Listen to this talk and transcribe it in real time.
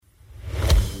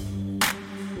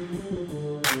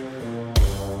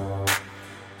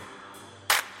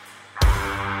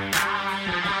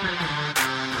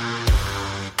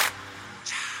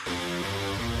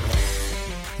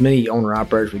many owner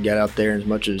operators we got out there, and as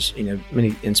much as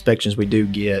many inspections we do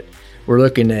get, we're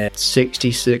looking at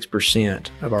 66%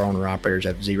 of our owner operators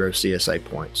have 0 CSA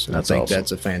points, and I think awesome.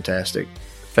 That's a fantastic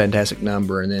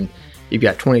number. And then you've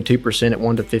got 22% at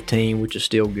 1 to 15, which is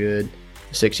still good.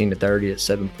 16 to 30 at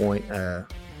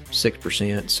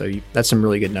 7.6%. So that's some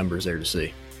really good numbers there to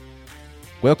see.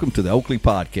 Welcome to the Oakley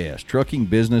Podcast, Trucking,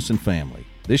 Business, and Family.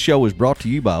 This show is brought to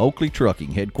you by Oakley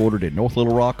Trucking, headquartered in North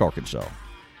Little Rock, Arkansas.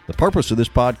 The purpose of this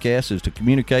podcast is to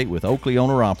communicate with Oakley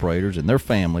owner-operators and their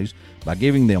families by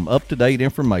giving them up-to-date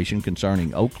information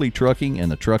concerning Oakley Trucking and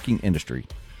the trucking industry,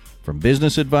 from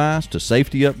business advice to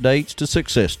safety updates to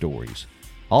success stories.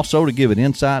 Also to give an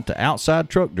insight to outside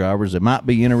truck drivers that might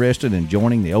be interested in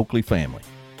joining the Oakley family.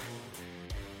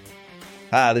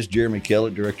 Hi, this is Jeremy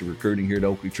Kellett, Director of Recruiting here at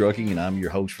Oakley Trucking, and I'm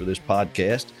your host for this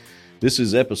podcast. This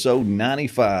is episode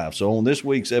 95. So on this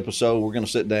week's episode, we're going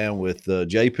to sit down with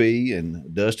JP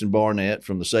and Dustin Barnett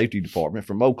from the Safety Department,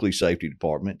 from Oakley Safety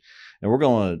Department, and we're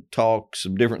going to talk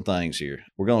some different things here.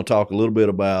 We're going to talk a little bit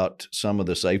about some of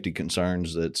the safety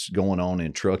concerns that's going on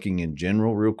in trucking in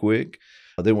general real quick.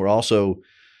 Then we're also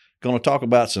going to talk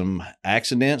about some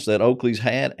accidents that Oakley's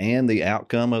had and the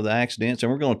outcome of the accidents,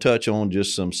 and we're going to touch on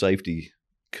just some safety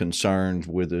concerns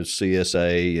with the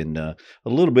CSA and a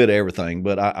little bit of everything.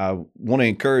 But I want to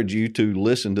encourage you to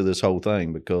listen to this whole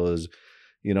thing because,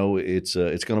 it's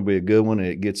going to be a good one, and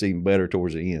it gets even better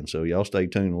towards the end. So y'all stay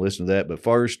tuned and listen to that. But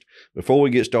first, before we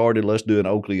get started, let's do an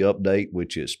Oakley update,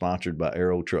 which is sponsored by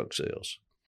Arrow Truck Sales.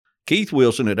 Keith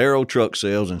Wilson at Arrow Truck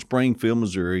Sales in Springfield,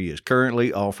 Missouri is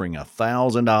currently offering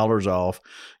 $1,000 off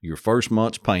your first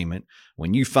month's payment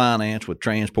when you finance with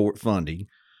transport funding,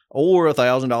 or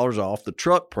 $1,000 off the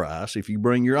truck price if you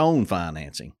bring your own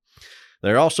financing.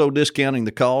 They're also discounting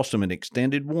the cost of an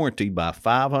extended warranty by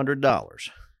 $500.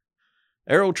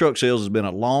 Arrow Truck Sales has been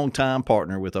a long-time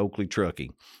partner with Oakley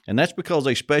Trucking, and that's because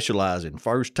they specialize in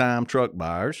first-time truck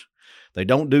buyers. They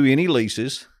don't do any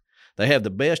leases. They have the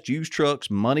best used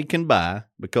trucks money can buy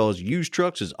because used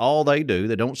trucks is all they do.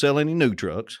 They don't sell any new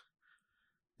trucks.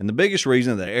 And the biggest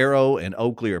reason that Arrow and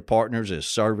Oakley are partners is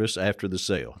service after the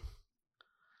sale.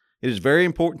 It is very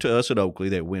important to us at Oakley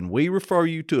that when we refer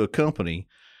you to a company,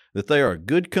 that they are a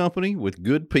good company with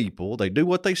good people, they do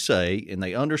what they say, and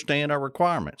they understand our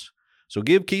requirements. So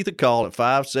give Keith a call at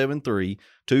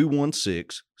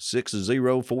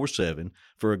 573-216-6047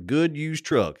 for a good used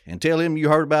truck, and tell him you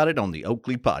heard about it on the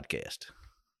Oakley Podcast.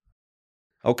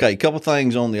 Okay, a couple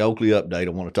things on the Oakley update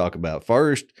I want to talk about.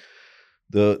 First,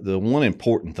 the one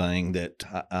important thing that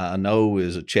I know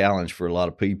is a challenge for a lot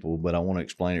of people, but I want to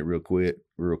explain it real quick,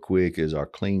 is our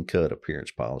clean cut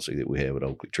appearance policy that we have at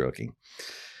Oakley Trucking.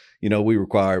 We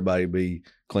require everybody to be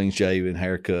clean shaven,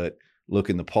 haircut,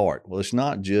 looking the part. Well, it's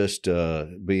not just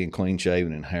being clean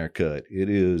shaven and haircut. It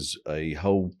is a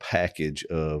whole package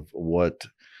of what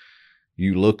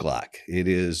you look like. It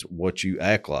is what you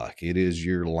act like. It is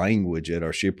your language at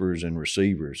our shippers and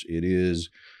receivers. It is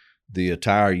the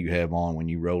attire you have on when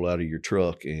you roll out of your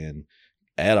truck and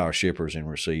at our shippers and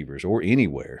receivers or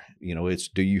anywhere. It's,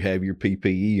 do you have your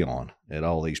PPE on at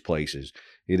all these places?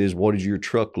 It is, what does your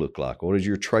truck look like? What does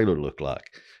your trailer look like?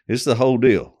 It's the whole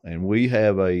deal. And we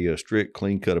have a strict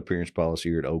clean cut appearance policy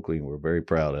here at Oakley, and we're very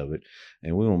proud of it.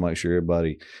 And we want to make sure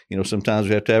everybody, sometimes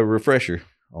we have to have a refresher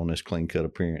on this clean cut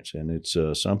appearance. And it's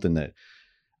something that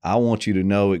I want you to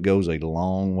know it goes a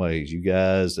long ways. You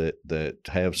guys that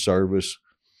have service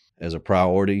as a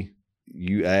priority,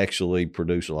 you actually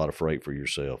produce a lot of freight for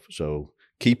yourself. So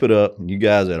keep it up. You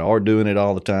guys that are doing it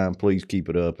all the time, please keep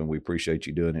it up, and we appreciate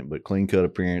you doing it. But clean cut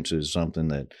appearance is something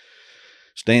that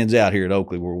stands out here at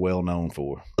Oakley. We're well known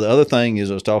for. The other thing is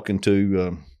I was talking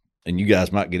to, and you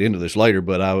guys might get into this later,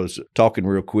 but I was talking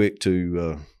real quick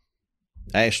to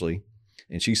Ashley,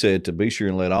 and she said to be sure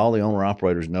and let all the owner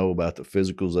operators know about the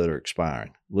physicals that are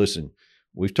expiring. Listen,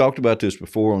 we've talked about this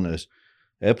before on this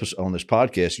episode, on this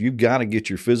podcast. You've got to get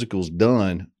your physicals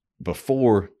done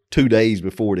before 2 days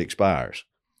before it expires.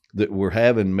 That we're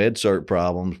having med-cert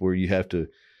problems where you have to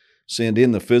send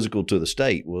in the physical to the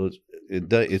state. Well,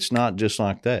 it's not just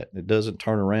like that. It doesn't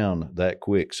turn around that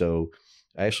quick. So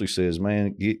Ashley says,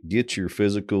 man, get your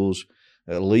physicals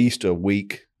at least a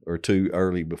week or two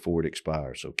early before it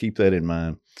expires. So keep that in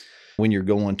mind when you're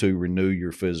going to renew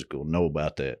your physical. Know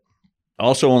about that.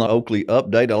 Also on the Oakley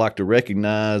update, I'd like to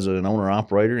recognize an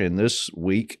owner-operator, and this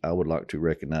week I would like to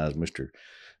recognize Mr.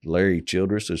 Larry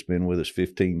Childress, that's been with us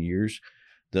 15 years.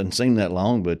 Doesn't seem that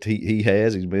long, but he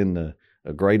has. He's been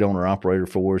a great owner-operator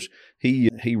for us. He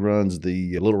runs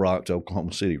the Little Rock to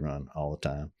Oklahoma City run all the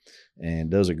time and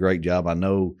does a great job. I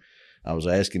know I was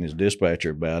asking his dispatcher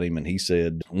about him, and he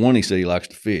said he likes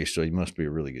to fish, so he must be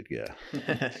a really good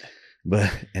guy.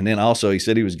 And then also he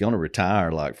said he was going to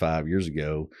retire like 5 years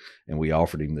ago, and we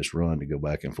offered him this run to go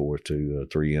back and forth to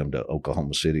 3M to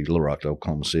Oklahoma City, Little Rock to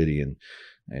Oklahoma City, and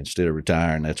instead of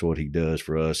retiring, that's what he does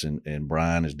for us. And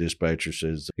Brian, his dispatcher,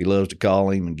 says he loves to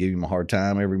call him and give him a hard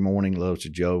time every morning, loves to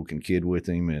joke and kid with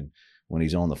him, and when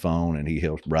he's on the phone, and he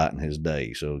helps brighten his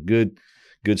day. So good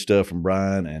stuff from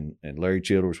Brian and Larry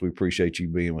Childers. We appreciate you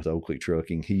being with Oakley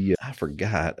Trucking. I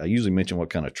forgot. I usually mention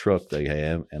what kind of truck they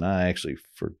have, and I actually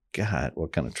forgot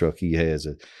what kind of truck he has.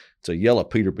 It's a yellow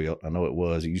Peterbilt. I know it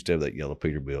was. He used to have that yellow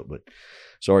Peterbilt, but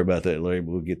sorry about that, Larry.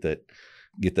 But we'll get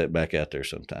that back out there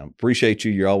sometime. Appreciate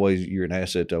you. You're an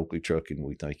asset to Oakley Trucking.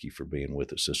 We thank you for being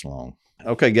with us this long.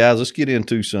 Okay, guys, let's get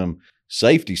into some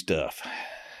safety stuff.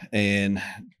 And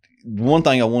one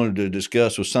thing I wanted to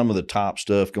discuss was some of the top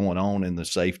stuff going on in the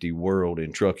safety world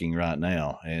in trucking right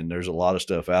now. And there's a lot of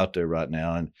stuff out there right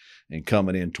now. And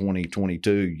coming in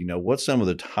 2022, what's some of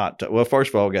the hot well, first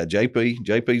of all, I got JP.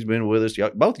 JP's been with us.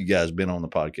 Both of you guys been on the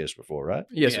podcast before, right?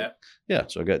 Yes, sir. Yeah.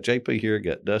 So I got JP here,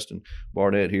 got Dustin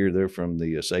Barnett here. They're from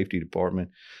the safety department.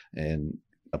 And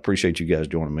I appreciate you guys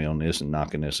joining me on this and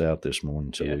knocking this out this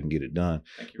morning so we can get it done.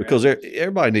 Because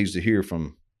everybody needs to hear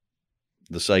from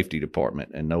the safety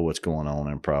department and know what's going on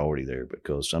and priority there,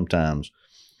 because sometimes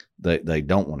they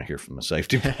don't want to hear from the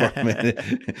safety department.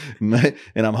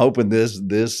 And I'm hoping this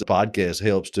podcast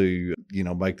helps to,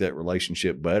 make that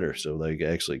relationship better so they can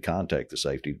actually contact the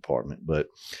safety department. But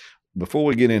before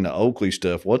we get into Oakley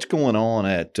stuff, what's going on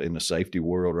in the safety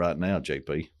world right now,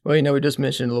 JP? Well, we just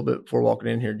mentioned a little bit before walking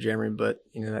in here, Jeremy, but,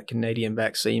 that Canadian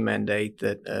vaccine mandate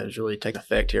that has really taken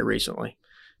effect here recently.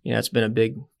 It's been a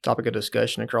big topic of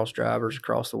discussion across drivers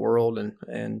across the world.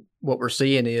 And what we're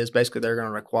seeing is basically they're going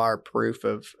to require proof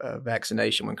of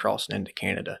vaccination when crossing into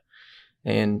Canada.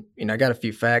 And, I got a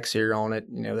few facts here on it.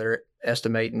 They're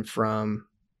estimating from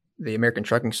the American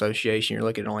Trucking Association, you're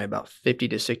looking at only about 50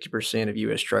 to 60% of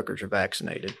U.S. truckers are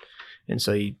vaccinated. And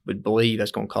so you would believe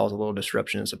that's going to cause a little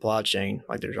disruption in the supply chain.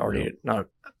 Like there's already not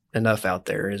enough out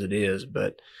there as it is.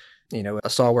 But I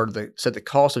saw where they said the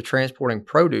cost of transporting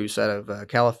produce out of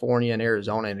California and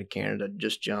Arizona into Canada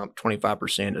just jumped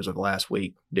 25% as of last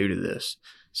week due to this.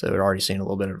 So they're already seeing a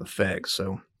little bit of effects.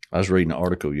 So I was reading an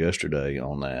article yesterday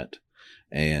on that,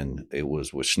 and it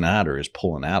was with Schneider is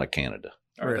pulling out of Canada.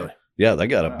 Really? Yeah, they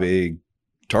got a big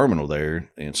terminal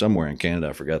there, and somewhere in Canada,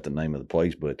 I forgot the name of the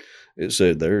place, but it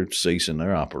said they're ceasing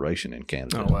their operation in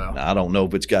Canada. Oh, wow. Now, I don't know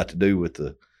if it's got to do with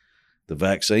the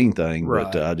vaccine thing,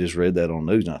 but I just read that on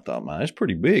news and I thought, man, that's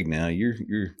pretty big now.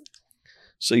 You're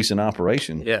ceasing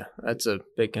operation. Yeah, that's a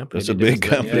big company. That's a big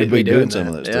company to be doing some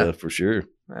of that stuff for sure.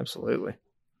 Absolutely.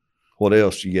 What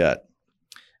else you got?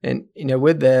 And,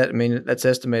 with that, that's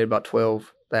estimated about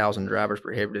 12,000 drivers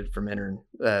prohibited from entering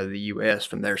the U.S.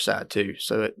 from their side too.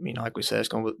 So, like we said, it's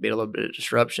going to be a little bit of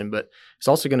disruption, but it's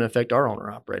also going to affect our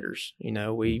owner-operators.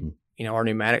 Our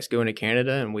pneumatics go into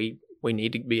Canada, and we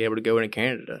need to be able to go into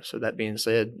Canada. So that being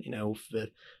said, if the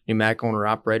pneumatic owner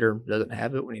operator doesn't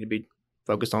have it, we need to be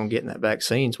focused on getting that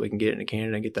vaccine so we can get it into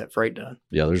Canada and get that freight done.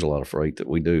 Yeah, there's a lot of freight that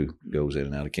we do goes in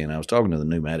and out of Canada. I was talking to the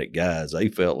pneumatic guys. They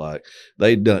felt like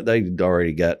they'd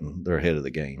already gotten, they're ahead of the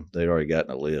game. They'd already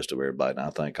gotten a list of everybody. And I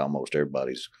think almost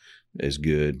everybody's as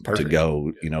good to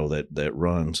go, that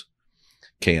runs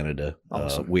Canada.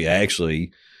 Awesome. We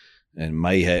actually, and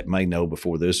may know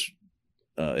before this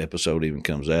episode even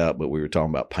comes out, but we were talking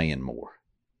about paying more,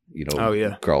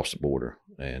 across the border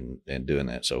and doing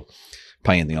that. So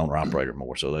paying the owner operator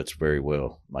more. So that's very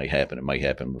well may happen. It may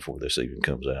happen before this even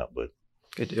comes out, but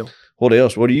good deal. What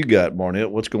else? What do you got,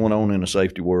 Barnett? What's going on in the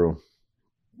safety world?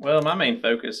 Well, my main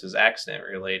focus is accident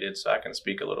related, so I can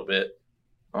speak a little bit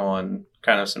on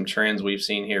kind of some trends we've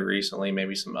seen here recently,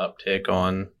 maybe some uptick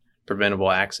on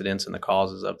preventable accidents and the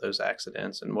causes of those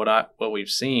accidents. And what we've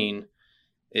seen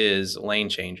is lane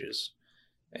changes.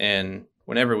 And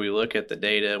whenever we look at the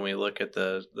data and we look at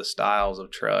the styles of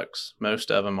trucks,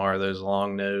 most of them are those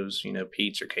long nose,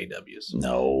 Pete's or KWs.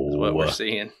 No. Is what we're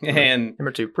seeing. And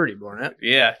number two, pretty, Barnett.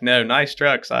 Yeah, no, nice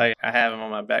trucks. I have them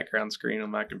on my background screen on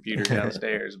my computer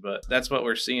downstairs, but that's what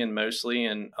we're seeing mostly.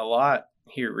 And a lot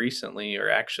here recently are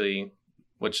actually,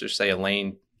 let's just say, a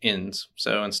lane ends.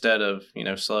 So instead of,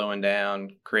 slowing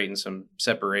down, creating some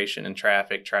separation in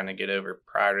traffic, trying to get over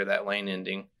prior to that lane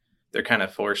ending, they're kind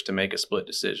of forced to make a split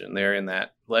decision. They're in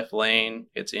that left lane,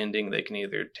 it's ending. They can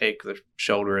either take the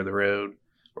shoulder of the road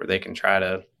or they can try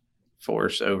to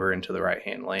force over into the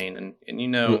right-hand lane.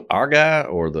 And our guy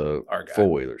or the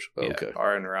four-wheelers? Okay. Yeah,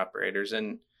 our owner operators.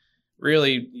 And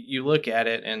really, you look at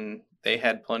it and they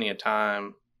had plenty of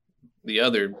time. The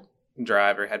other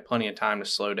driver had plenty of time to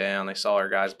slow down. They saw our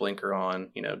guy's blinker on,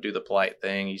 do the polite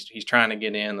thing. He's trying to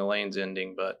get in, the lane's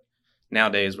ending. But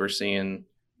nowadays we're seeing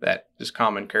that just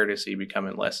common courtesy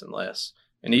becoming less and less.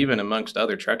 And even amongst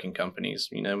other trucking companies,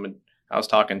 I was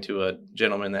talking to a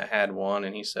gentleman that had one,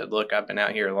 and he said, look, I've been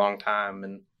out here a long time.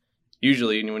 And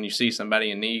usually when you see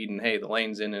somebody in need and, hey, the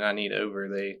lane's in and I need over,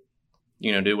 they,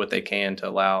 do what they can to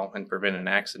allow and prevent an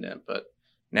accident. But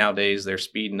nowadays they're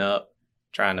speeding up,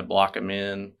 trying to block them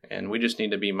in. And we just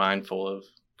need to be mindful of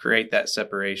create that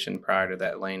separation prior to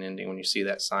that lane ending when you see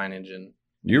that signage. And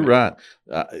you're right.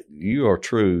 You are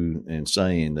true in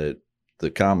saying that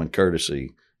the common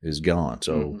courtesy is gone.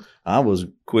 So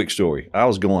quick story. I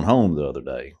was going home the other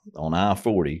day on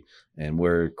I-40, and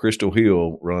where Crystal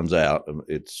Hill runs out,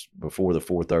 it's before the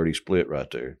 430 split right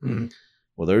there. Mm-hmm.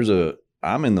 Well,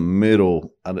 I'm in the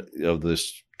middle of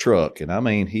this truck, and I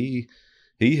mean,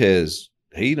 I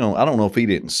don't know if he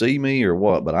didn't see me or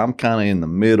what, but I'm kind of in the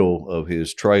middle of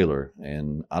his trailer,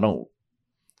 and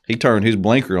he turned his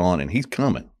blinker on and he's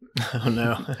coming. Oh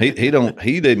no. he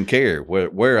didn't care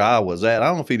where I was at. I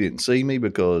don't know if he didn't see me,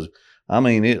 because I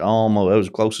mean, it was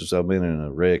the closest I've been in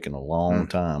a wreck in a long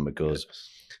time, because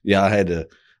I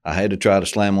had to try to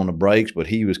slam on the brakes, but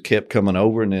he kept coming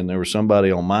over, and then there was somebody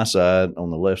on my side, on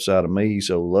the left side of me.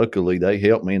 So luckily they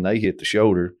helped me and they hit the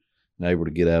shoulder and able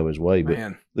to get out of his way.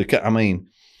 Man. But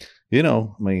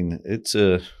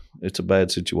it's a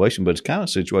bad situation, but it's kind of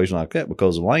a situation like that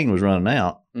because the lane was running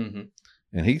out. Mm-hmm.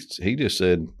 And he just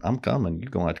said, I'm coming.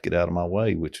 You're going to have to get out of my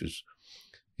way, which is,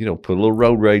 put a little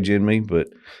road rage in me. But,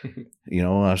 I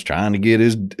was trying to get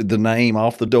the name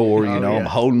off the door. I'm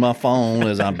holding my phone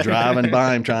as I'm driving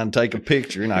by him trying to take a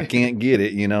picture, and I can't get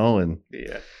it, and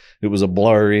it was a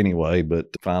blur anyway.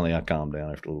 But finally I calmed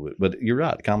down after a little bit. But you're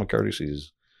right. Common courtesy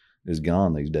is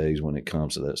gone these days when it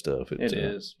comes to that stuff. It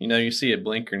is. You see a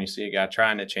blinker and you see a guy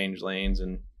trying to change lanes,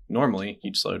 and normally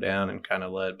you'd slow down and kind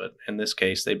of let, but in this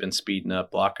case, they've been speeding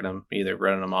up, blocking them, either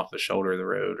running them off the shoulder of the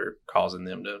road or causing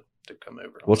them to come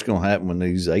over. What's going to happen when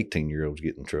these 18-year-olds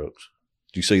get in trucks?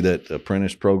 Did you see that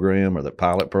apprentice program or the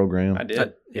pilot program? I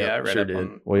did. I read sure up did.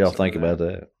 on. What do y'all think about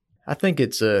that? I think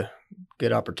it's a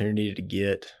good opportunity to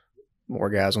get more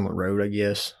guys on the road, I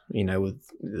guess, with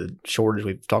the shortage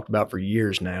we've talked about for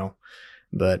years now.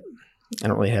 But I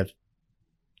don't really have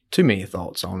too many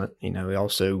thoughts on it.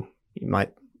 Also,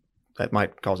 that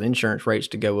might cause insurance rates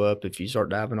to go up if you start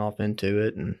diving off into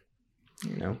it. And,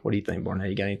 what do you think,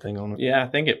 Barnett? You got anything on it? Yeah, I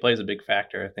think it plays a big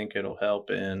factor. I think it'll help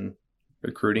in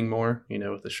recruiting more,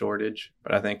 with the shortage.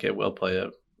 But I think it will play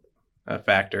a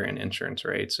factor in insurance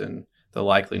rates and the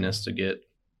likeliness to get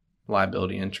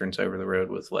liability insurance over the road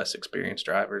with less experienced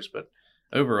drivers. But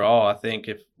overall, I think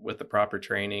if with the proper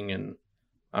training, and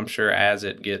I'm sure as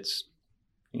it gets,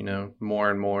 more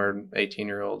and more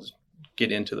 18-year-olds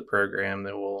get into the program,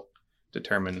 that will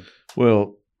determine.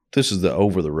 Well, this is the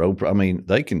over the road. I mean,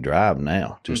 they can drive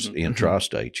now, just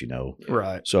intrastate,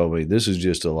 Right. So, I mean, this is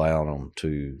just allowing them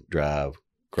to drive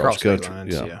cross country,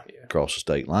 lines, across the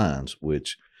state lines,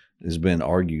 which has been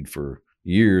argued for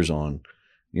years on,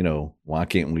 why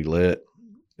can't we let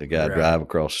the guy drive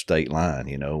across the state line,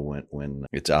 when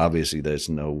it's obviously that's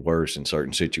no worse in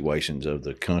certain situations of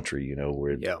the country,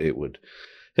 where it would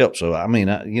help. So, I mean,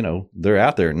 they're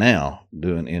out there now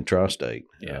doing intrastate.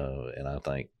 And I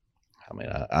think,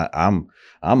 I'm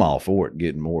all for it,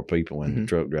 getting more people in the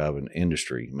truck driving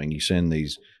industry. I mean, you send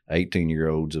these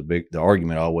 18-year-olds, the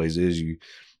argument always is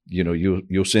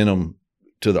you'll send them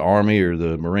to the Army or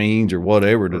the Marines or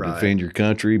whatever to defend your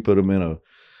country, put them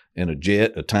in a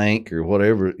jet, a tank or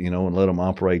whatever, and let them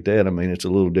operate that. I mean, it's a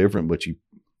little different, but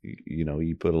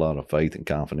you put a lot of faith and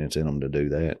confidence in them to do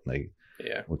that. They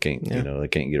can't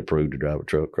get approved to drive a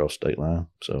truck across the state line.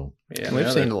 So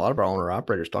we've seen a lot of our owner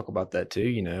operators talk about that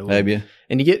too, Have you?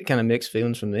 And you get kind of mixed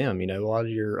feelings from them. A lot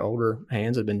of your older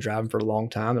hands have been driving for a long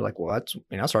time. They're like, well,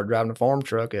 I started driving a farm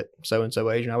truck at so-and-so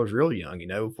age and I was real young,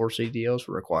 before CDLs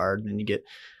were required. And then you get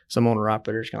some owner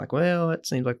operators kind of like, well, that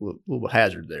seems like a little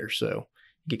hazard there. So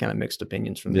you get kind of mixed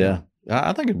opinions from them. Yeah,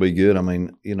 I think it'd be good. I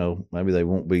mean, maybe they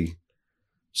won't be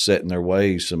set in their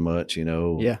ways so much, and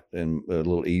a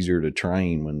little easier to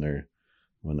train when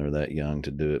they're that young to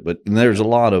do it. But there's a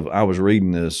lot of, I was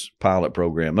reading this pilot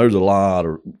program, there's a lot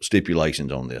of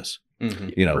stipulations on this.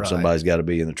 Mm-hmm. Somebody's got to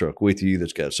be in the truck with you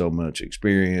that's got so much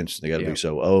experience. They got to be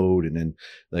so old, and then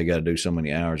they got to do so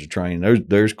many hours of training.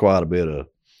 There's quite a bit of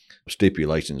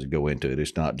stipulations that go into it.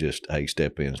 It's not just, hey,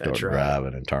 step in, start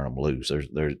driving and turn them loose.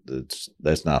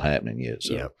 That's not happening yet.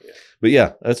 So, but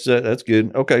that's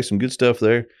good. Okay. Some good stuff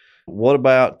there. What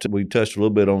about, we touched a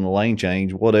little bit on the lane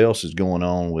change. What else is going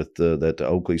on with that the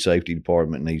Oakley Safety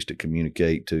Department needs to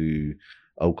communicate to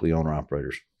Oakley owner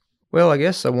operators? Well, I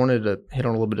guess I wanted to hit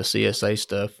on a little bit of CSA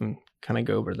stuff and kind of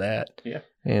go over that. Yeah.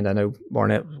 And I know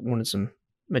Barnett mentioned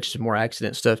some more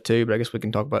accident stuff too, but I guess we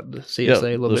can talk about the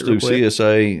CSA a little bit real quick. Let's do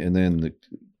CSA and then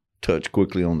touch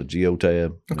quickly on the geotab.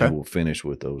 And Okay. then we'll finish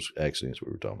with those accidents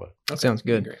we were talking about. That sounds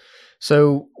good.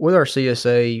 So with our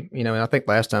CSA, and I think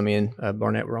last time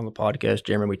Barnett, were on the podcast,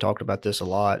 Jeremy, we talked about this a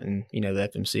lot, and, the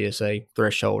FMCSA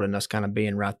threshold and us kind of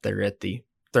being right there at the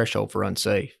threshold for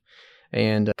unsafe.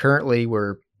 And currently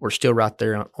we're still right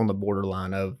there on the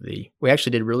borderline of we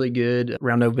actually did really good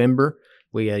around November.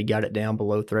 We got it down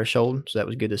below threshold, so that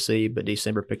was good to see, but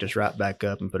December picked us right back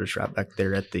up and put us right back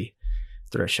there at the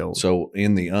threshold. So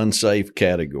in the unsafe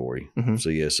category,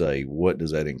 CSA, what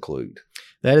does that include?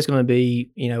 That is going to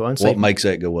be, unsafe. What makes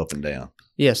that go up and down?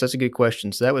 Yes, that's a good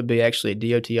question. So that would be actually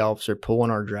a DOT officer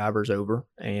pulling our drivers over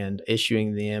and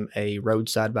issuing them a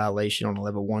roadside violation on a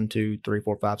level 1, 2, 3,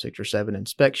 4, 5, 6, or 7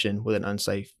 inspection with an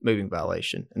unsafe moving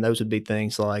violation. And those would be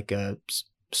things like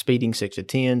speeding 6 to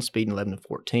 10, speeding 11 to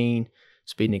 14,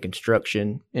 speeding in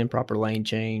construction, improper lane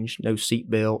change, no seat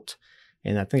belt.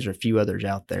 And I think there's a few others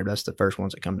out there. That's the first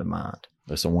ones that come to mind.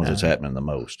 That's the ones that's happening the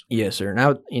most. Yes, sir.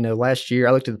 Now, last year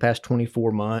I looked at the past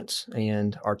 24 months,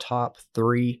 and our top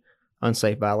 3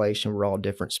 unsafe violations were all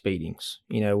different speedings.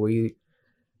 We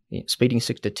speeding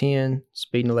 6 to 10,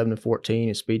 speeding 11 to 14,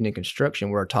 and speeding in construction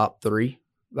were our top 3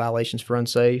 violations for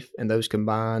unsafe, and those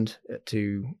combined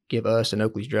to give us and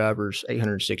Oakley's drivers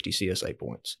 860 CSA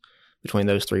points between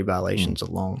those 3 violations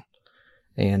alone.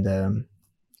 And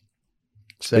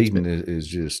speeding is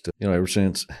just, ever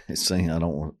since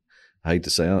I hate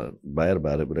to sound bad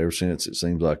about it, but ever since it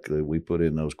seems like we put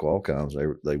in those Qualcomms,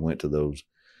 they went to those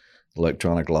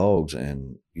electronic logs,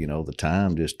 and the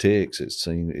time just ticks. Just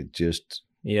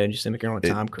make your own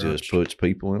time crunch. Just puts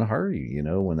people in a hurry.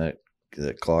 When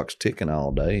that clock's ticking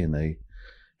all day and they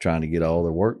trying to get all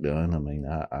their work done. I mean,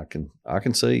 I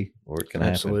can see where it can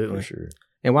happen for sure.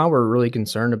 And while we're really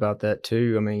concerned about that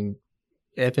too,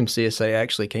 FMCSA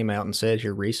actually came out and said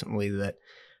here recently that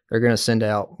they're going to send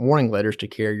out warning letters to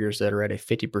carriers that are at a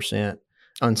 50%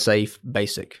 unsafe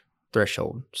basic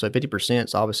threshold. So 50%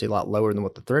 is obviously a lot lower than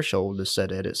what the threshold is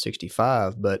set at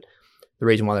 65. But the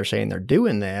reason why they're saying they're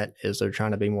doing that is they're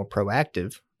trying to be more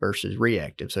proactive versus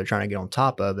reactive. So they're trying to get on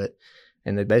top of it.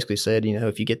 And they basically said,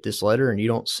 if you get this letter and they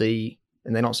don't see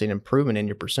an improvement in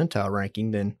your percentile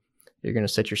ranking, then you're going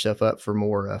to set yourself up for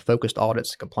more focused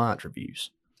audits and compliance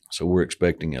reviews. So we're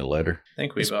expecting a letter. I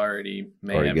think we've already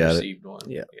received one.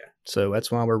 Yeah. So that's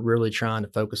why we're really trying to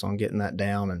focus on getting that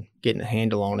down and getting a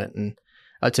handle on it. And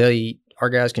I tell you, our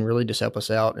guys can really just help us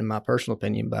out, in my personal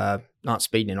opinion, by not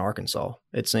speeding in Arkansas.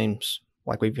 It seems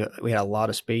like we had a lot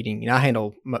of speeding. I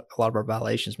handle a lot of our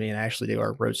violations. Me and Ashley do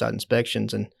our roadside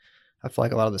inspections, and I feel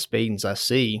like a lot of the speedings I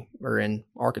see are in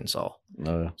Arkansas. We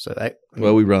run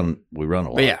a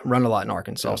lot. But run a lot in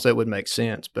Arkansas, so it would make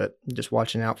sense. But just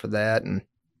watching out for that. And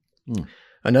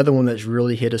another one that's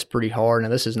really hit us pretty hard. Now,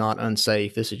 this is not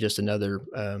unsafe. This is just another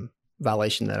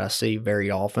violation that I see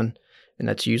very often, and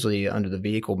that's usually under the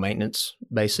vehicle maintenance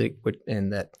basic.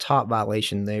 And that top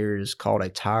violation there is called a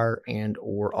tire and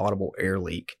or audible air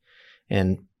leak.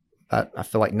 And I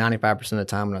feel like 95% of the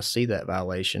time when I see that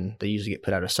violation, they usually get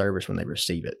put out of service when they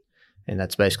receive it. And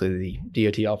that's basically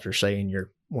the DOT officer saying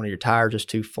one of your tires is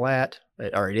too flat,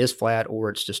 or it is flat, or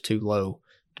it's just too low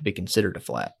to be considered a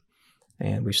flat.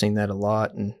 And we've seen that a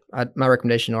lot. And my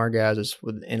recommendation to our guys is,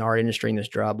 in our industry, in this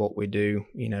dry bulk we do,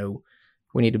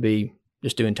 we need to be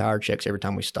just doing tire checks every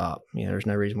time we stop. There's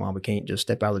no reason why we can't just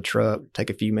step out of the truck, take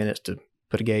a few minutes to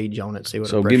put a gauge on it, see what.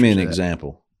 So give me an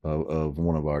example of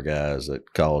one of our guys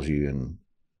that calls you, and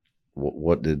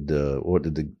what did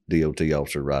the DOT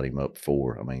officer write him up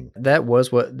for? That was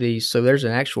so there's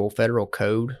an actual federal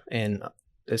code, and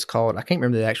it's called, I can't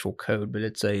remember the actual code, but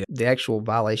it's the actual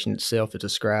violation itself is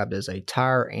described as a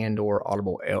tire and or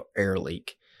audible air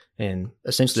leak. And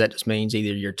essentially that just means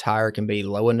either your tire can be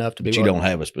low enough to be. But you don't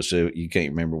have a specific, you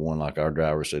can't remember one like our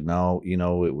driver said, no,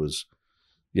 it was,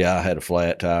 I had a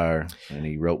flat tire and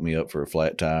he wrote me up for a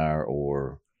flat tire,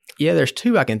 or. Yeah, there's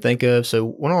 2 I can think of. So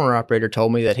one owner operator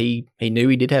told me that he knew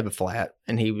he did have a flat,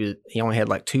 and he only had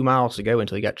like 2 miles to go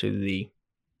until he got to the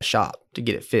shop to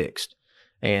get it fixed.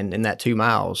 And in that 2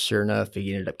 miles, sure enough,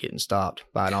 he ended up getting stopped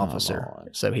by an officer.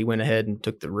 So he went ahead and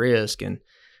took the risk. And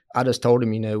I just told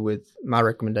him, with my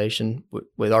recommendation,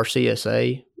 with our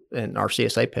CSA and our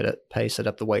CSA pay set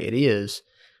up the way it is,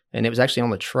 and it was actually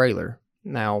on the trailer.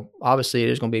 Now, obviously, it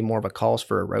is going to be more of a cost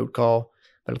for a road call,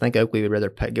 but I think Oakley would rather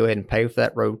go ahead and pay for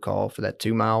that road call for that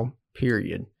 2 mile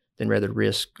period than rather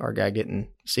risk our guy getting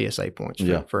CSA points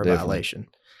for a definitely. violation.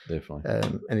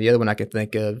 Definitely. And the other one I could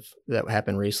think of that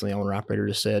happened recently, owner operator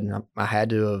just said, I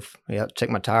had to have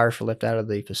checked my tires for left out of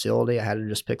the facility. I had to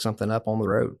just pick something up on the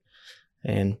road.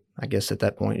 And I guess at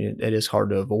that point, it is hard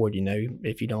to avoid,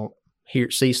 if you don't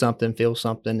see something, feel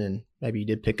something, and maybe you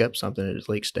did pick up something and it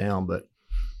leaks down. But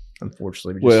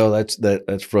unfortunately,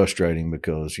 that's frustrating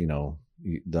because, I know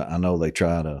you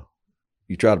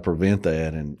try to prevent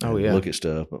that and look at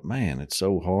stuff, but man, it's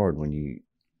so hard when it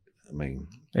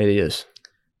is.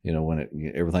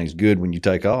 When everything's good when you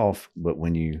take off, but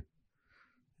when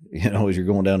as you're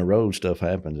going down the road, stuff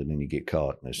happens and then you get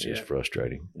caught, and it's just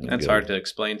frustrating. That's hard to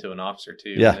explain to an officer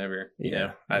too. Yeah. Whenever,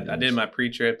 I did my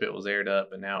pre-trip, it was aired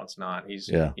up, and now it's not. He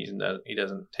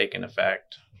doesn't take in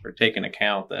effect or take into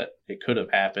account that it could have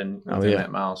happened within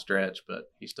that mile stretch, but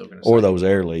he's still going to. Or those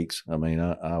air leaks. I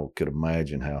could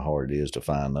imagine how hard it is to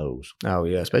find those. Oh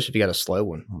yeah, especially if you got a slow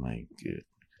one. Good.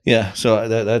 Yeah, so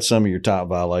that's some of your top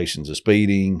violations of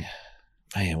speeding.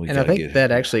 Man, I think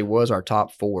that actually was our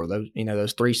top 4. Those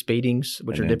 3 speedings,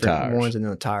 which are different ones, and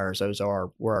then the tires. Those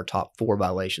were our top 4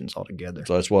 violations altogether.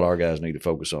 So that's what our guys need to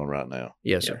focus on right now.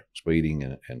 Yes, sir.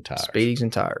 Speeding and tires. Speedings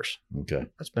and tires. Okay.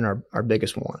 That's been our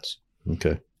biggest ones.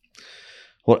 Okay.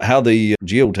 Well, how the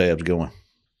geotabs going?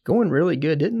 Going really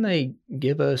good. Didn't they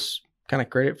give us kind of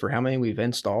credit for how many we've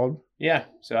installed? Yeah.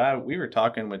 So we were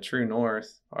talking with True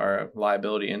North, our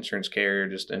liability insurance carrier,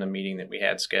 just in a meeting that we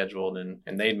had scheduled, and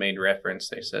they'd made reference.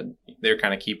 They said they're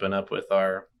kind of keeping up with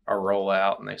our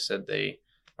rollout, and they said they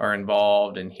are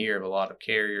involved and hear of a lot of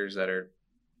carriers that are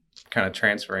kind of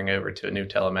transferring over to a new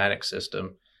telematics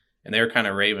system. And they were kind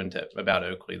of raving about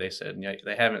Oakley. They said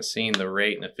they haven't seen the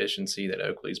rate and efficiency that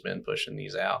Oakley's been pushing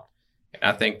these out. And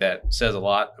I think that says a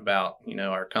lot about,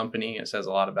 our company. It says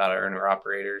a lot about our owner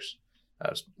operators.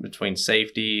 Between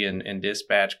safety and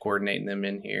dispatch, coordinating them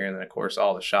in here, and then of course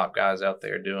all the shop guys out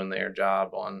there doing their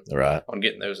job on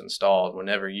getting those installed.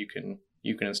 Whenever you can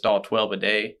install 12 a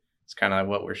day, it's kind of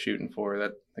what we're shooting for.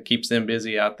 That keeps them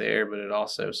busy out there, but it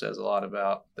also says a lot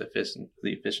about the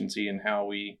efficiency and how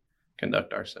we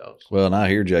conduct ourselves. Well, and I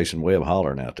hear Jason Webb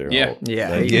hollering out there.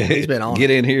 He's been on. Get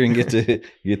in here and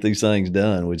get these things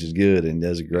done, which is good, and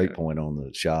does a great point on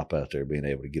the shop out there being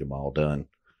able to get them all done.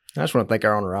 I just want to thank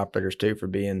our owner operators too for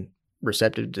being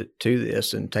receptive to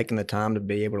this and taking the time to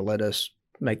be able to let us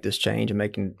make this change and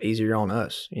making it easier on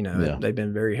us. They've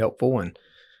been very helpful and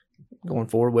going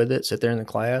forward with it. Sit there in the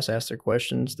class, ask their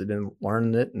questions. They've been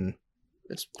learning it, and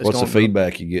it's what's the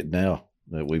feedback you get now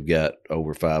that we've got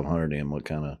over 500 in? What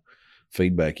kind of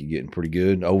feedback you getting? Pretty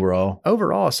good overall?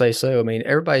 Overall, I say so.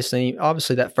 Everybody's seen,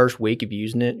 obviously that first week of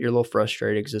using it, you're a little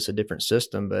frustrated because it's a different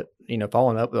system, but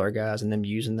following up with our guys and them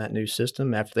using that new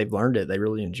system after they've learned it, they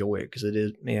really enjoy it because it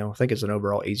is, I think it's an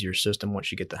overall easier system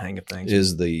once you get the hang of things.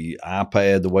 Is the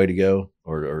iPad the way to go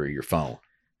or your phone?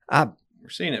 We're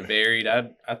seeing it varied.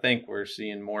 I think we're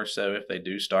seeing more so if they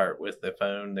do start with the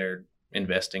phone, they're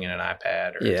investing in an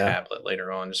iPad or a tablet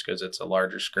later on, just because it's a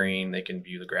larger screen. They can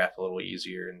view the graph a little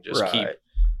easier and just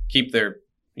keep their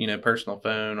personal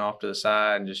phone off to the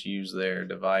side and just use their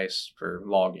device for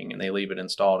logging, and they leave it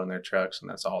installed in their trucks, and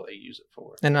that's all they use it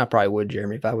for. And I probably would,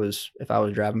 Jeremy, if I was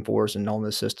driving for us and on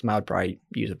this system, I would probably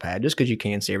use a pad just because you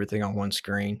can see everything on one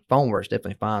screen. Phone works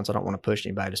definitely fine, so I don't want to push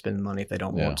anybody to spend the money if they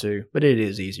don't want to, but it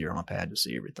is easier on a pad to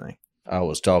see everything. I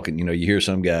was talking, you hear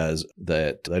some guys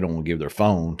that they don't want to give their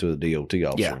phone to the DOT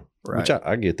officer, which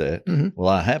I get that. Mm-hmm. Well,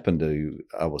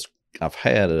 I've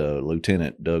had a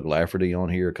Lieutenant Doug Lafferty on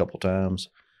here a couple times.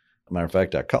 Matter of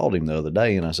fact, I called him the other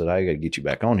day and I said, I got to get you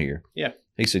back on here. Yeah.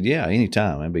 He said, yeah,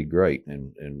 anytime. That'd be great.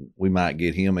 And we might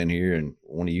get him in here and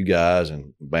one of you guys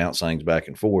and bounce things back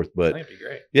and forth. But that'd be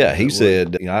great. Yeah, he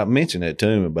said, I mentioned that to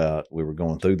him about we were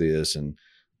going through this and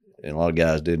a lot of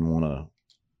guys didn't want to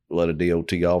let a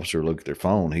DOT officer look at their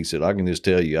phone. He said, I can just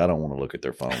tell you, I don't want to look at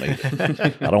their phone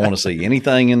either. I don't want to see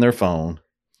anything in their phone.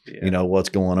 Yeah. What's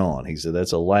going on. He said,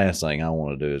 that's the last thing I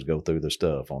want to do is go through the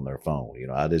stuff on their phone.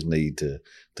 I just need to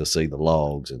see the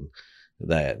logs and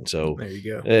that. And so there you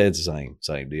go. It's the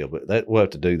same deal. But we'll have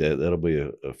to do that. That'll be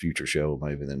a future show.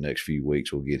 Maybe in the next few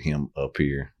weeks we'll get him up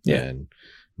here and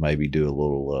maybe do a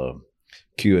little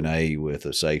Q&A with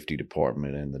the safety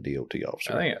department and the DOT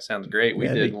officer. I think that sounds great. We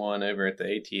did one over at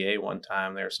the ATA one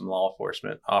time. There were some law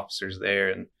enforcement officers there,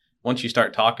 and once you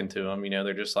start talking to them,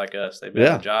 they're just like us. They've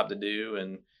got a job to do,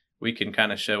 and we can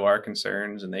kind of show our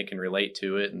concerns and they can relate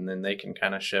to it, and then they can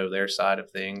kind of show their side of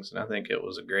things. And I think it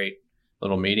was a great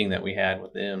little meeting that we had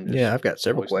with them. Yeah, I've got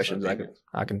several questions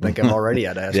I can think of already.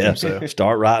 I'd ask them. So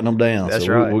start writing them down. That's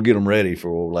so right. We'll get them ready for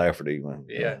old Lafferty. When,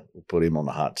 we'll put him on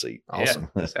the hot seat. Awesome.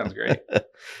 Yeah, sounds great.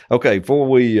 Okay, before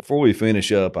we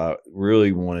finish up, I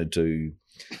really wanted to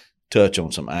touch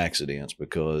on some accidents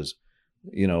because,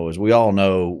 as we all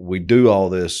know, we do all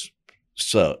this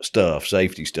stuff,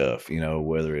 safety stuff,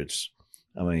 whether it's,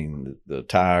 the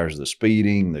tires, the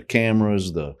speeding, the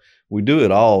cameras, we do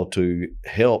it all to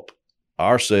help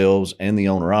ourselves and the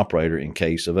owner operator in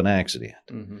case of an accident.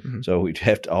 Mm-hmm. So we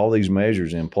have all these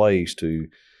measures in place to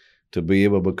be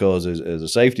able, because as a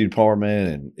safety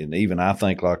department, and even I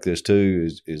think like this too,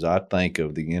 is I think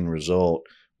of the end result.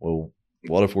 Well,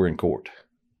 what if we're in court?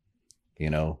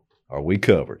 Are we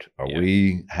covered?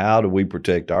 How do we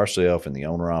protect ourselves and the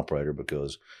owner operator?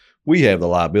 Because we have the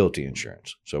liability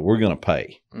insurance, so we're going to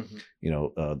pay.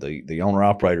 Mm-hmm. The owner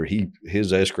operator,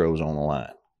 his escrow is on the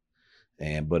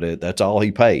line, but that's all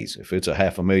he pays. If it's a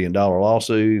 $500,000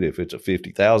 lawsuit, if it's a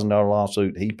 $50,000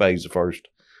 lawsuit, he pays the first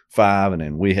 $5,000, and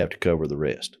then we have to cover the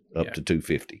rest up to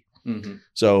 $250,000. Mm-hmm.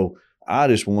 So I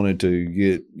just wanted to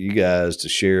get you guys to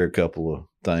share a couple of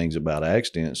things about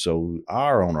accidents so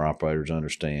our owner operators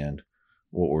understand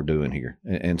what we're doing here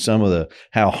and some of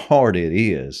how hard it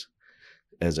is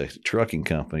as a trucking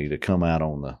company to come out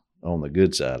on the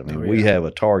good side. We have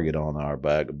a target on our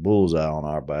back, a bullseye on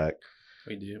our back.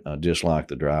 We do. Just like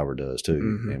the driver does too.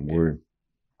 Mm-hmm. And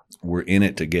we're in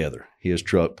it together. His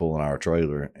truck pulling our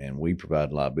trailer, and we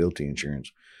provide liability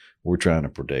insurance. We're trying to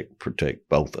protect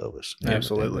both of us.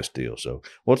 Absolutely. In this deal. So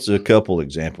what's a couple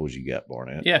examples you got,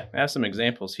 Barnett? Yeah, I have some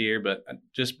examples here, but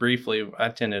just briefly, I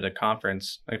attended a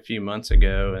conference a few months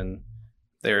ago, and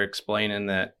they're explaining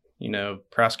that,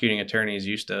 prosecuting attorneys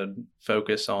used to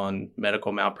focus on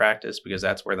medical malpractice because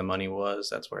that's where the money was.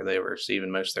 That's where they were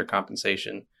receiving most of their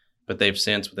compensation. But they've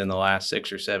since, within the last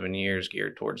 6 or 7 years,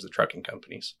 geared towards the trucking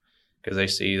companies because they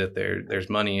see that there's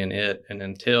money in it. And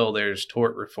until there's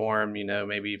tort reform,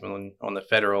 maybe even on the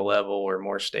federal level or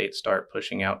more states start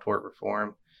pushing out tort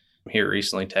reform. Here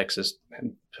recently, Texas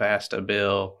passed a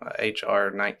bill, HR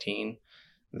 19,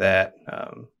 that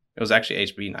it was actually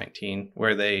HB 19,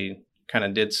 where they kind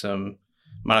of did some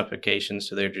modifications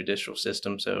to their judicial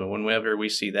system. So whenever we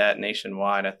see that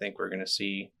nationwide, I think we're going to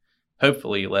see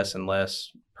hopefully less and less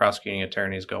prosecuting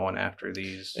attorneys going after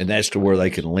these. And that's to where they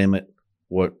can limit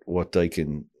what they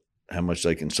can, how much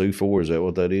they can sue for. Is that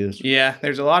what that is? Yeah,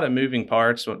 there's a lot of moving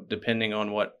parts depending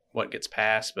on what gets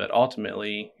passed, but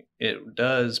ultimately it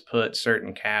does put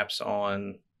certain caps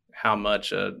on how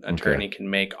much an attorney can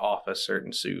make off a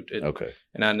certain suit.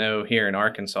 And I know here in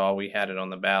Arkansas, we had it on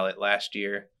the ballot last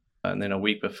year. And then a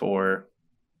week before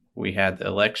we had the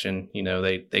election,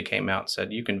 they came out and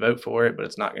said, you can vote for it, but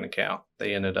it's not going to count.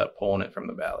 They ended up pulling it from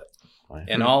the ballot. Wow.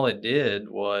 And all it did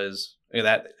was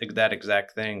that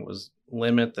exact thing was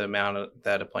limit the amount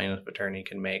that a plaintiff attorney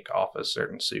can make off a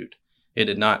certain suit. It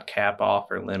did not cap off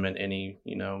or limit any,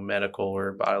 medical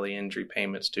or bodily injury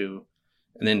payments to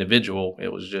an individual. It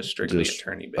was just strictly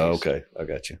attorney based. Okay, I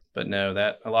got you. But no,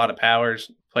 that a lot of powers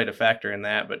played a factor in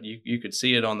that. But you could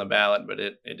see it on the ballot, but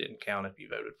it didn't count if you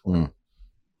voted for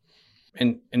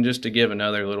it. And just to give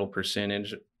another little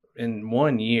percentage, in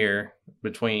 1 year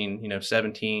between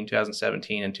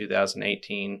 2017 and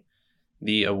 2018,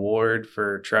 the award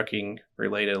for trucking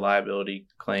related liability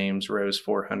claims rose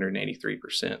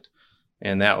 483%.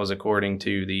 And that was according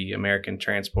to the American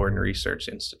Transport and Research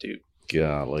Institute.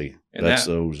 Golly. And that's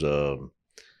those,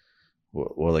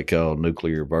 what they call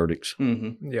nuclear verdicts.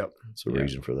 Mm-hmm. Yep. That's the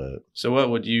reason for that. So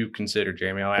what would you consider,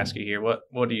 Jeremy? I'll ask you here.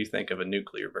 What do you think of a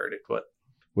nuclear verdict?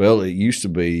 Well, it used to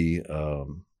be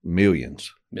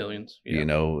millions. Millions,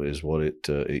 is what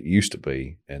it used to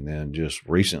be. And then just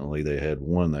recently they had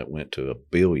one that went to $1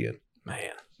 billion.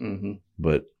 Man. Mm-hmm.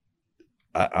 But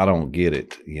I don't get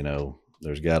it.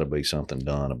 There's got to be something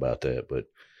done about that. But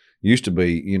used to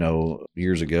be,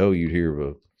 years ago, you'd hear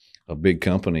of a big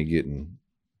company getting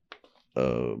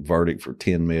a verdict for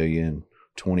 $10 million,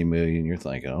 $20 million. You're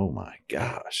thinking, oh my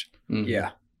gosh. Mm-hmm.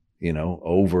 Yeah.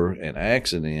 Over an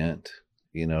accident,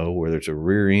 whether it's a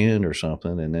rear end or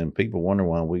something. And then people wonder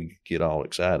why we get all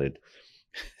excited.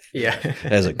 Yeah.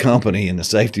 As a company in the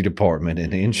safety department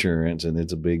and insurance, and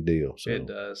it's a big deal. So. It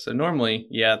does. So normally,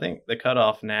 I think the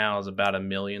cutoff now is about $1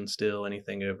 million still.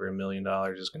 Anything over $1 million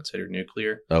is considered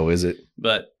nuclear. Oh, is it?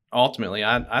 But ultimately,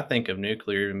 I think of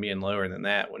nuclear even being lower than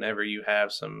that. Whenever you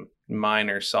have some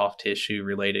minor soft tissue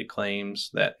related claims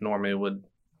that normally would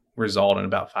result in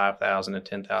about $5,000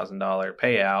 to $10,000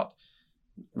 payout,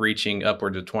 reaching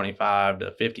upwards of $25,000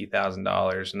 to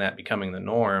 $50,000, and that becoming the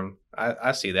norm,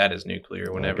 I see that as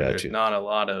nuclear. Whenever there's not a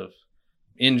lot of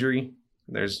injury,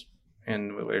 and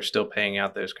and we're still paying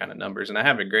out those kind of numbers. And I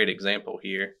have a great example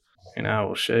here, and I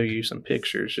will show you some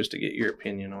pictures just to get your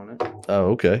opinion on it.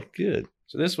 Oh, okay. Good.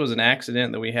 So this was an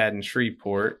accident that we had in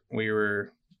Shreveport.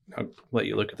 I'll let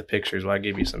you look at the pictures while I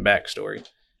give you some backstory.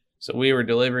 So we were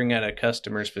delivering at a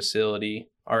customer's facility.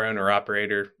 Our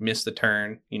owner-operator missed the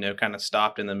turn, kind of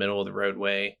stopped in the middle of the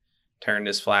roadway, turned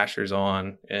his flashers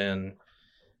on, and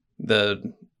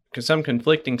some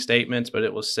conflicting statements, but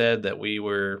it was said that we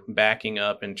were backing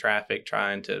up in traffic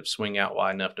trying to swing out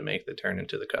wide enough to make the turn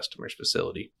into the customer's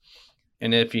facility.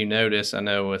 And if you notice, I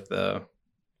know with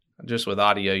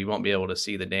audio, you won't be able to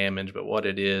see the damage, but what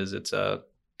it is, it's a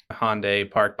Hyundai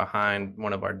parked behind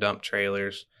one of our dump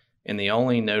trailers. And the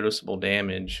only noticeable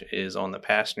damage is on the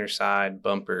passenger side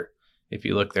bumper. If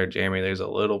you look there, Jeremy, there's a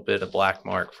little bit of black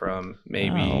mark from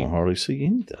maybe... I don't hardly see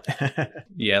anything.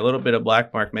 Yeah, a little bit of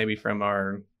black mark maybe from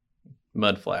our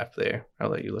mud flap there. I'll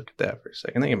let you look at that for a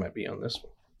second. I think it might be on this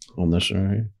one. On this one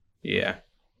right here? Yeah.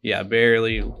 Yeah,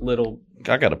 barely little...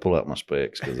 I got to pull out my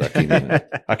specs because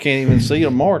I can't even see a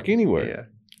mark anywhere. Yeah.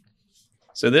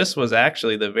 So this was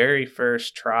actually the very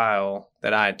first trial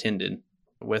that I attended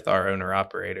with our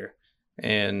owner-operator.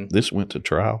 And this went to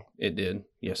trial? It did.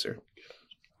 Yes, sir.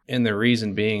 And the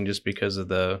reason being just because of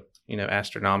the,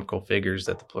 astronomical figures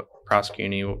that the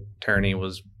prosecuting attorney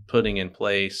was putting in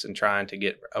place and trying to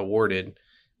get awarded,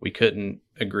 we couldn't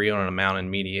agree on an amount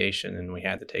in mediation, and we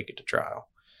had to take it to trial.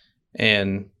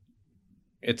 And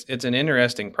it's an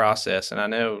interesting process. And I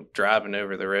know driving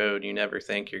over the road, you never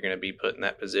think you're going to be put in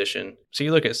that position. So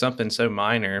you look at something so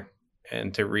minor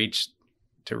and to reach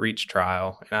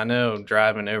trial. And I know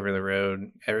driving over the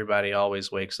road, everybody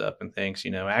always wakes up and thinks,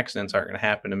 accidents aren't going to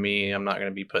happen to me. I'm not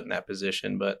going to be put in that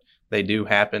position, but they do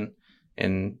happen.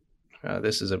 And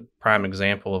this is a prime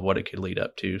example of what it could lead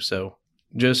up to. So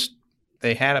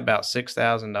they had about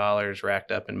 $6,000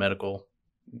 racked up in medical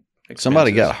expenses.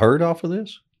 Somebody got hurt off of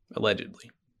this? Allegedly.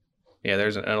 Yeah,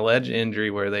 there's an alleged injury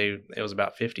where it was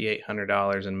about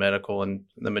 $5,800 in medical, and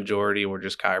the majority were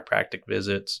just chiropractic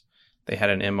visits. They had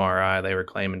an MRI. They were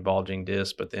claiming bulging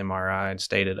disc, but the MRI had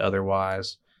stated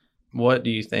otherwise. What do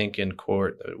you think in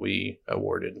court that we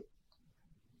awarded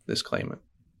this claimant?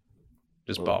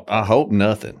 Just ballpark. I hope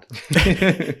nothing.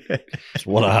 That's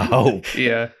what I hope.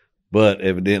 Yeah. But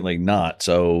evidently not.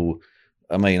 So,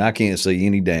 I can't see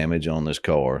any damage on this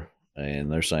car,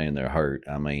 and they're saying they're hurt.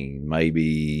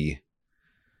 Maybe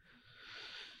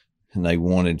they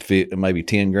wanted maybe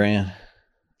 10 grand.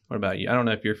 What about you? I don't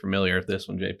know if you're familiar with this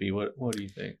one, JP. What do you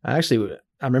think? I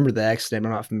remember the accident.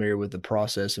 I'm not familiar with the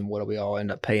process and what we all end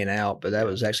up paying out, but that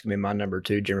was actually my number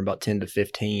too, Jim. About 10 to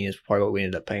 15 is probably what we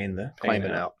ended up paying the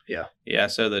claimant out. Yeah. Yeah.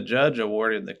 So the judge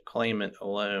awarded the claimant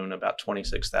alone about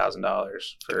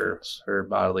 $26,000 for her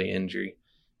bodily injury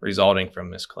resulting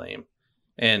from this claim.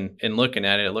 And in looking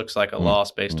at it, it looks like a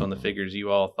loss based on the figures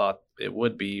you all thought it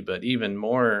would be. But even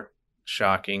more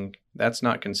shocking, that's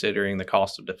not considering the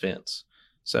cost of defense.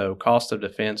 So cost of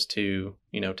defense to,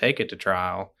 take it to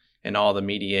trial and all the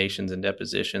mediations and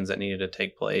depositions that needed to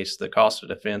take place, the cost of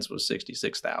defense was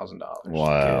 $66,000.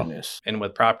 Wow. Goodness. And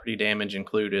with property damage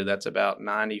included, that's about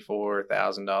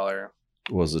 $94,000.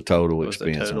 Was the total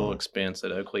expense. The total expense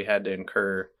that Oakley had to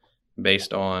incur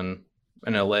based on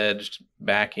an alleged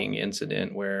backing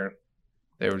incident where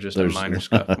there was just a minor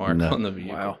scuff mark on the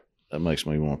vehicle. Wow. That makes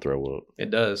me want to throw up.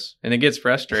 It does. And it gets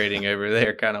frustrating over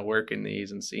there kind of working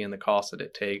these and seeing the cost that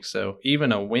it takes. So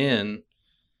even a win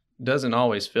doesn't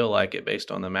always feel like it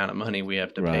based on the amount of money we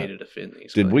have to pay to defend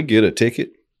these. Did we get a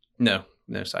ticket? No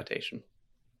citation.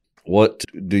 What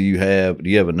do you have? Do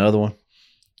you have another one?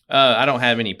 I don't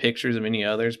have any pictures of any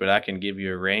others, but I can give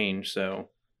you a range. So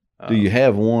do you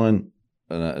have one?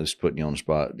 And I'm just putting you on the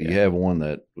spot. Do you have one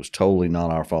that was totally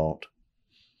not our fault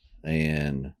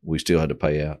and we still had to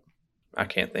pay out? I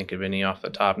can't think of any off the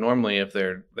top. Normally, if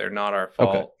they're not our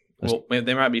fault, well,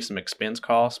 there might be some expense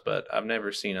costs, but I've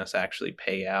never seen us actually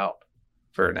pay out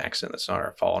for an accident that's not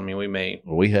our fault. We may.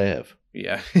 Well, we have.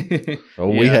 Yeah.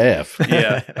 We have.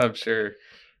 Yeah, I'm sure.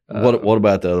 What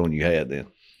about the other one you had then?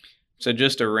 So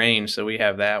just a range. So we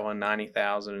have that one,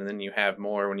 90,000, and then you have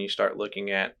more when you start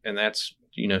looking at, and that's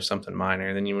something minor.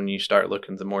 And then when you start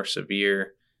looking at the more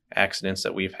severe accidents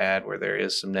that we've had where there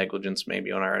is some negligence maybe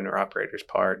on our owner-operator's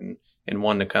part, and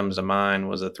one that comes to mind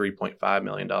was a $3.5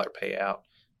 million payout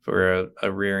for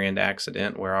a rear-end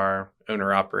accident where our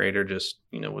owner-operator just,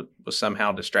 was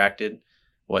somehow distracted,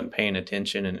 wasn't paying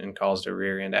attention, and caused a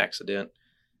rear-end accident.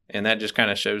 And that just kind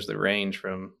of shows the range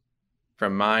from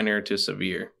minor to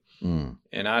severe.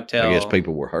 And I guess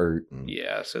people were hurt.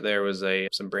 Yeah, so there was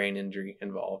some brain injury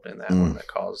involved in that one that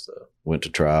caused the... Went to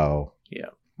trial. Yeah.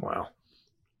 Wow.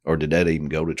 Or did that even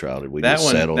go to trial? Did we that just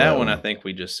one, settle that one? I think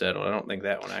we just settled. I don't think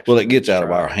that one actually. Well, it gets out of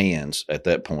trial. our hands at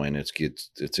that point. It's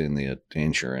in the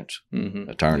insurance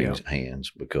attorney's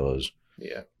hands, because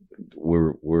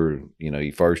we're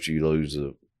first you lose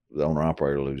the owner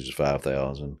operator loses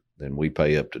 $5,000, then we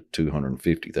pay up to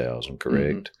 $250,000,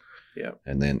 correct? Yeah,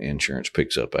 and then insurance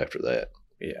picks up after that.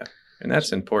 Yeah. And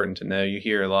that's important to know. You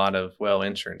hear a lot of, well,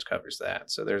 insurance covers that.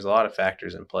 So there's a lot of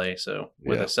factors in play. So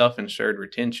with a self-insured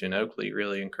retention, Oakley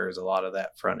really incurs a lot of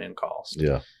that front end cost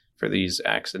for these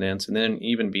accidents. And then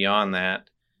even beyond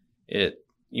that,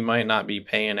 you might not be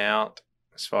paying out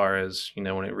as far as,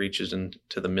 when it reaches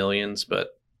into the millions, but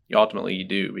ultimately you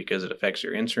do, because it affects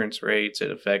your insurance rates. It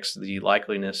affects the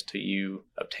likeliness to you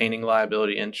obtaining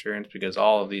liability insurance, because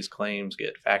all of these claims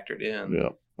get factored in.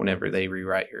 Whenever they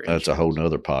rewrite your insurance. That's a whole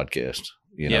nother podcast.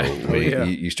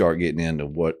 You start getting into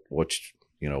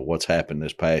what's happened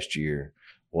this past year,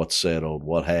 what's settled,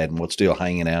 what hadn't, what's still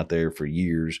hanging out there for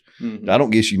years. I don't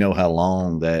guess you know how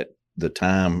long that the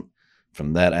time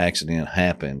from that accident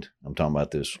happened. I'm talking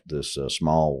about this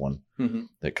small one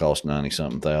that cost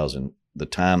 90-something thousand. The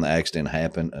time the accident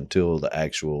happened until the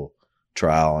actual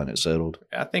trial and it settled.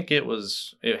 I think it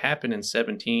happened in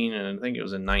 17, and I think it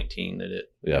was in 19 that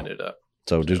it ended up.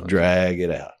 So just drag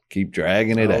it out. Keep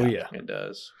dragging it out. Oh, yeah. It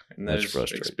does. And those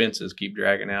expenses keep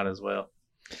dragging out as well.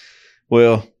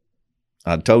 Well,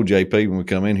 I told JP when we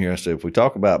come in here, I said, if we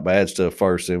talk about bad stuff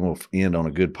first, then we'll end on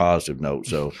a good positive note.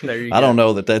 So I don't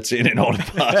know that's ending on a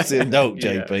positive note,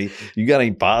 JP. You got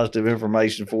any positive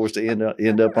information for us to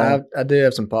end up on? I do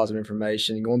have some positive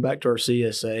information. Going back to our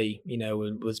CSA,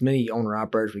 with as many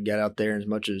owner-operators we got out there, and as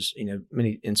much as,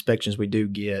 many inspections we do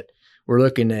get, we're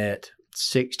looking at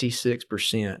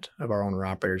 66% of our owner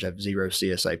operators have 0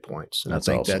 CSA points. And I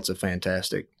think that's a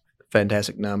fantastic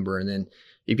number. And then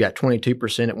you've got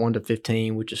 22% at 1 to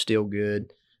 15, which is still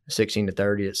good. 16 to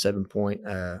 30 at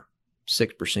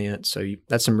 7.6%. So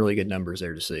that's some really good numbers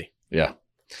there to see. Yeah.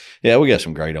 Yeah. We got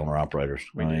some great owner operators.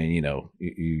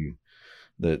 You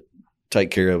that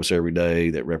take care of us every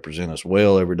day, that represent us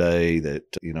well every day, that,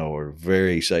 are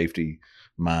very safety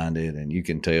minded, and you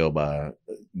can tell by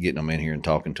getting them in here and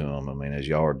talking to them. I mean, as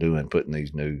y'all are doing, putting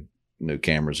these new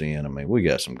cameras in. I mean, we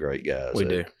got some great guys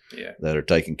that are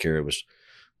taking care of us.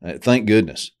 Thank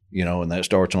goodness, and that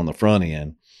starts on the front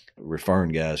end,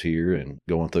 referring guys here and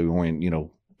going through when,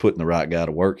 putting the right guy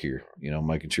to work here,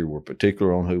 making sure we're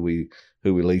particular on who we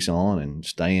lease on and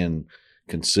staying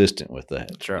consistent with that.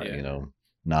 That's right.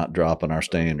 Not dropping our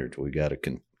standards. We got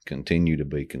to continue to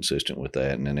be consistent with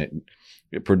that. And then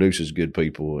it produces good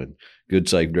people and good,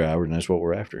 safe drivers, and that's what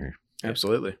we're after here.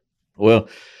 Absolutely. Well,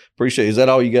 appreciate it. Is that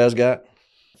all you guys got?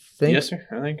 Yes, sir.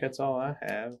 I think that's all I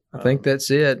have. I think that's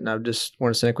it. And I just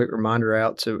want to send a quick reminder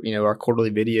out to, our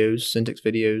quarterly videos, Syntax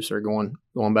videos are going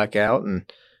back out.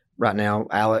 And right now,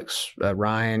 Alex,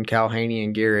 Ryan, Kyle Haney,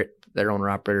 and Garrett, their owner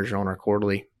operators are on our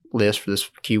quarterly list for this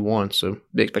Q1. So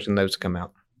be expecting those to come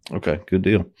out. Okay, good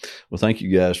deal. Well, thank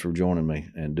you guys for joining me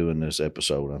and doing this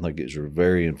episode. I think it's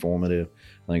very informative.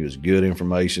 I think it's good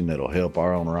information that'll help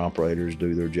our owner operators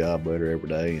do their job better every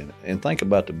day and think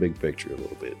about the big picture a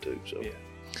little bit too. So,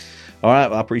 All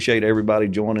right. I appreciate everybody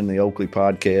joining the Oakley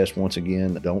podcast. Once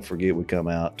again, don't forget we come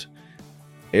out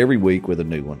every week with a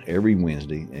new one every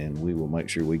Wednesday, and we will make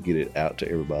sure we get it out to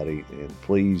everybody. And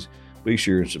please be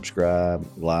sure and subscribe,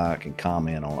 like, and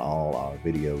comment on all our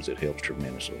videos. It helps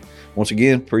tremendously. Once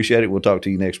again, appreciate it. We'll talk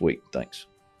to you next week. Thanks.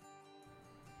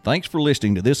 Thanks for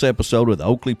listening to this episode of the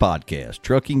Oakley Podcast,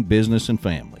 Trucking, Business, and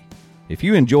Family. If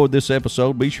you enjoyed this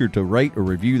episode, be sure to rate or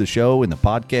review the show in the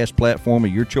podcast platform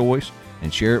of your choice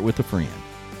and share it with a friend.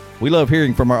 We love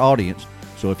hearing from our audience,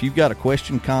 so if you've got a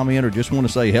question, comment, or just want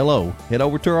to say hello, head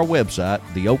over to our website,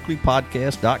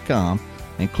 theoakleypodcast.com,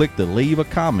 and click the Leave a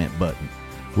Comment button.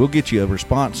 We'll get you a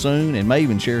response soon and may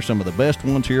even share some of the best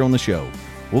ones here on the show.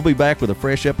 We'll be back with a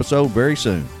fresh episode very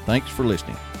soon. Thanks for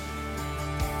listening.